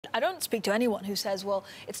don't speak to anyone who says, well,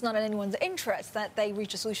 it's not in anyone's interest that they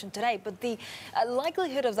reach a solution today. But the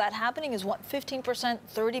likelihood of that happening is what, 15%,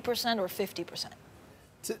 30%, or 50%?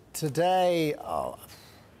 Today,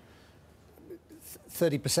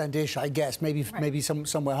 30%-ish, I guess, maybe Right. maybe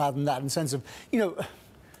somewhere higher than that, in the sense of, you know,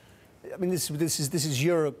 I mean, this is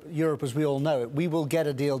Europe as we all know it. We will get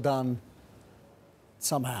a deal done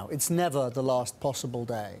somehow. It's never the last possible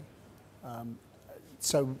day.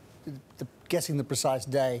 So guessing the precise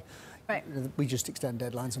day, right. We just extend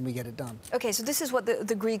deadlines and we get it done. Okay, so this is what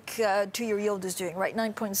the Greek two-year yield is doing, right?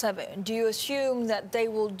 9.7. Do you assume that they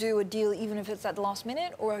will do a deal even if it's at the last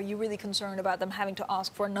minute, or are you really concerned about them having to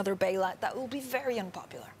ask for another bailout that will be very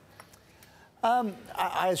unpopular?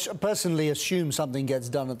 I personally assume something gets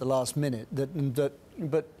done at the last minute.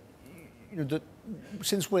 But you know, that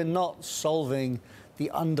since we're not solving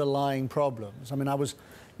the underlying problems, I mean, I was,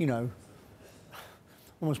 you know,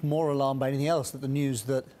 almost more alarmed by anything else that the news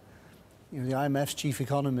that, you know, the IMF's chief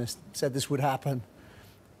economist said this would happen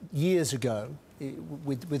years ago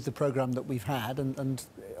with the program that we've had, and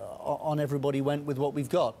on everybody went with what we've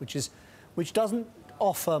got, which doesn't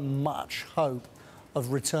offer much hope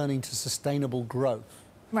of returning to sustainable growth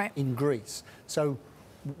right. in Greece. So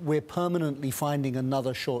we're permanently finding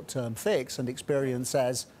another short-term fix, and experience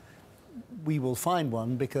says we will find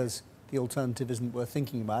one because the alternative isn't worth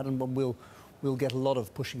thinking about, and we'll get a lot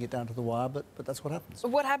of pushing it down to the wire, but that's what happens.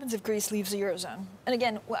 What happens if Greece leaves the Eurozone? And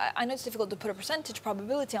again, I know it's difficult to put a percentage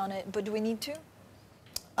probability on it, but do we need to?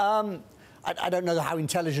 I don't know how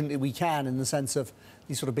intelligently we can, in the sense of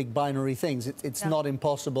these sort of big binary things. It's not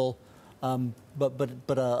impossible,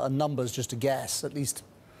 but a number's just a guess. At least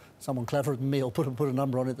someone cleverer than me will put a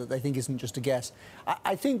number on it that they think isn't just a guess.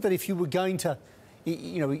 I think that if you were going to,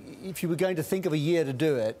 you know, if you were going to think of a year to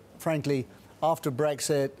do it, frankly, after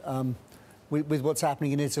Brexit, with what's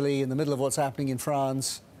happening in Italy, in the middle of what's happening in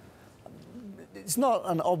France, it's not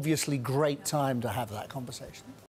an obviously great time to have that conversation.